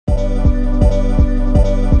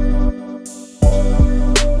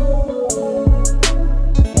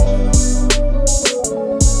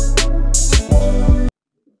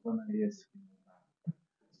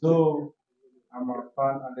So I'm a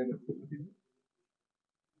fan and an executive.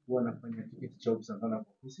 Huwa nafanya ticket jobs sana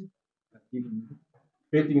kwa ofisi, lakini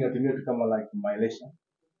betting inatumia tu kama like my leisure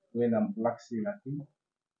when I'm relaxing, lakini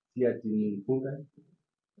si ati nifunga,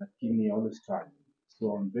 lakini I always try.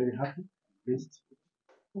 So I'm very happy, pleased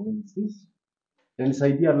for this. Then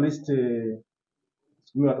idea at least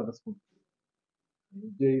school out of the school.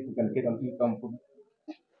 If you can get until come from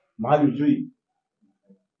mahali ujui.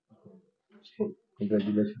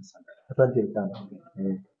 Congratulations. Asante sana.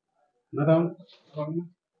 Madam,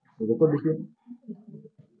 Urekodi pia?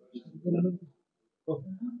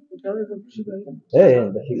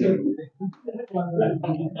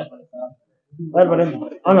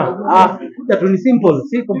 Kuja tu ni simple,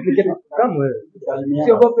 si complicated. Kama wewe.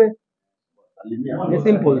 Usiogope. Ni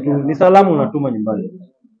simple tu, ni salamu unatuma nyumbani.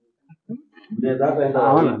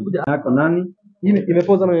 Kuja yako nani?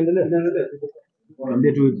 Imepoza na endelea.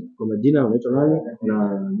 Niambie tu kwa majina unaitwa nani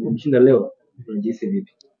na umeshinda leo. Unajihisi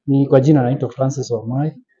vipi? Ni kwa jina naitwa Francis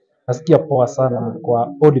Omai. Nasikia poa sana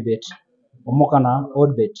kwa ODIBET. Omoka na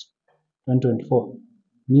ODIBET 2024.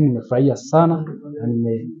 Mimi nimefurahia sana na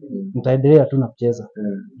nitaendelea tu na kucheza.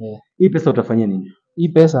 Hii pesa utafanyia nini? Hii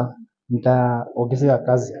pesa nitaongezea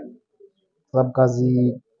kazi. Sababu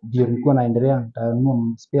kazi ndio nilikuwa naendelea,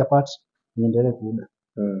 nitanunua spare parts niendelee kuuza.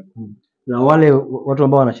 Na wale watu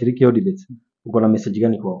ambao wanashiriki ODIBETS, uko na message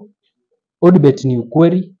gani kwao? ODIBET ni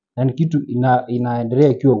ukweli na ni kitu inaendelea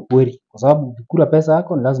ikiwa ukweli, kwa sababu ukikula pesa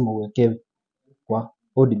yako ni lazima uwekewe kwa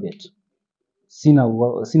ODIBET. Sina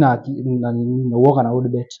uoga na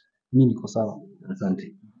ODIBET, mimi niko sawa.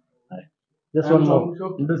 Asante. Just one more.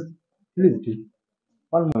 Please.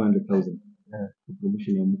 100,000.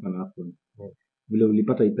 Promotion ya Omoka na AFCON. Vile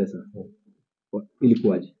ulipata hii pesa.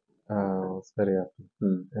 Ilikuwaje? Very happy.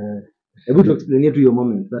 Hebu tu explain to your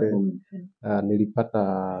moment, that moment.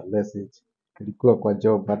 Nilipata message. Nilikuwa kwa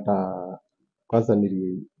job, hata kwanza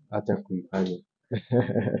niliacha kuifanya.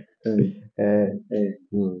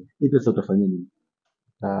 Hii pesa utafanyia nini?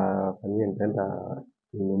 Fanyia nitaenda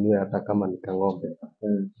ninunue hata kama ni ng'ombe.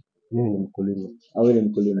 Mimi ni mkulima. Wewe ni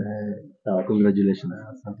mkulima. Sawa, congratulations.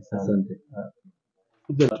 Asante.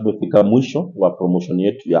 Tumefika mwisho wa promotion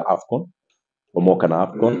yetu ya AFCON, Omoka na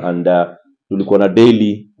AFCON, and tulikuwa na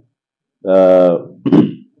daily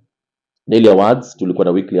awards, tulikuwa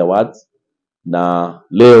na weekly awards, na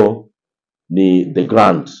leo ni the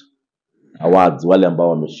grand awards wale ambao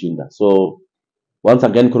wameshinda. So once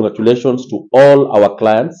again, congratulations to all our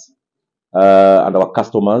clients and our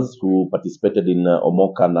customers who participated in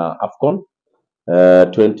Omoka na AFCON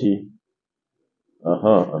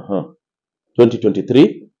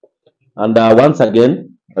 2023. And once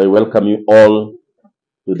again, I welcome you all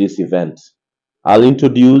to this event. I'll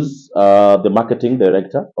introduce the marketing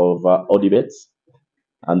director of ODIBETS,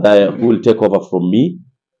 and who will take over from me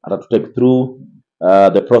and to take through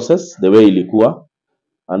the process the way ilikuwa.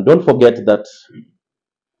 And don't forget that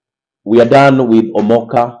we are done with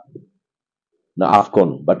Omoka na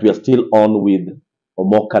AFCON, but we are still on with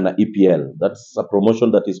Omoka na EPL. That's a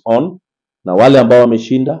promotion that is on. Na wale ambao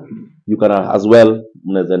wameshinda, you can as well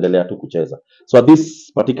mnaweza endelea tu kucheza. So at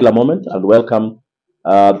this particular moment, I'll welcome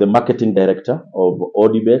the marketing director of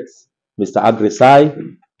ODIBETS, Mr. Agresai,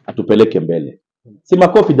 atupeleke mbele. Si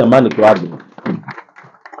makofi jamani kwa Agri.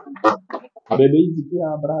 Bebe hizi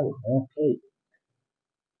pia bravo. Hey.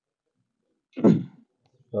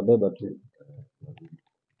 Babeba tu.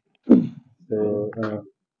 So,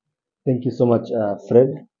 thank you so much,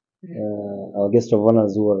 Fred, our guest of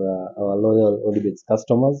honors who are our loyal ODIBETS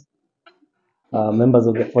customers, members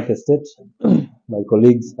of the Fourth Estate, my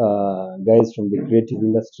colleagues, guys from the creative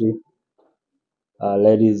industry,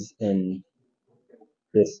 ladies and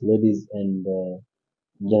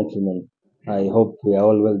gentlemen. I hope we are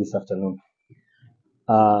all well this afternoon.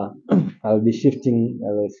 I'll be shifting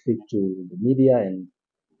as I speak to the media and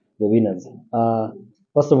the winners.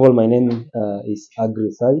 First of all, my name is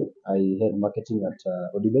Agresai. I head marketing at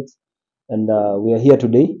ODIBETS, and we are here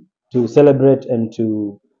today to celebrate and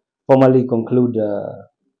to formally conclude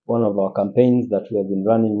one of our campaigns that we have been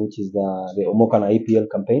running, which is the Omoka na EPL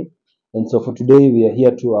campaign. And so for today, we are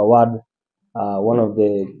here to award one of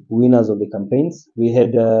the winners of the campaigns. We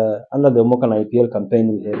had under the Omoka na EPL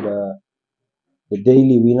campaign, we had the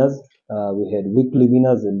daily winners, we had weekly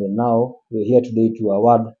winners, and then now we're here today to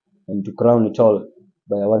award and to crown it all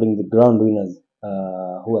by awarding the grand winners,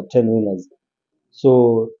 who are 10 winners.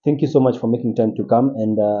 So thank you so much for making time to come,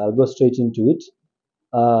 and I'll go straight into it.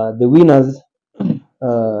 The winners,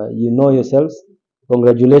 you know yourselves.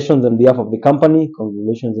 Congratulations on behalf of the company.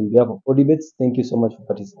 Congratulations on behalf of ODIBETS. Thank you so much for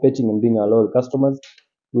participating and being our loyal customers.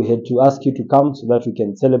 We had to ask you to come so that we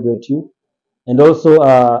can celebrate you. And also,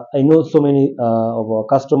 I know so many of our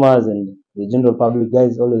customers and the general public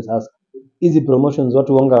guys always ask, easy promotions,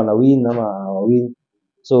 watu wanga wana win ama win.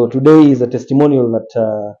 So today is a testimonial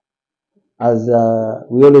that as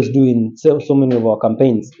we always do in so many of our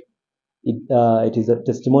campaigns, it is a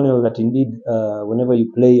testimonial that indeed whenever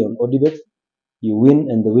you play on ODIBETS, you win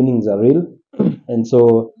and the winnings are real. And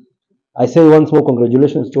so I say once more,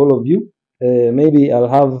 congratulations to all of you. Maybe I'll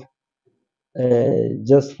have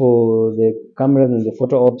just for the cameras and the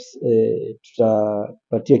photo ops,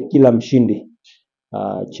 tutapatia kila mshindi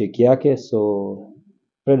cheki yake. So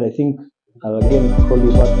friend, I think I'll again call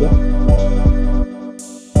you back here.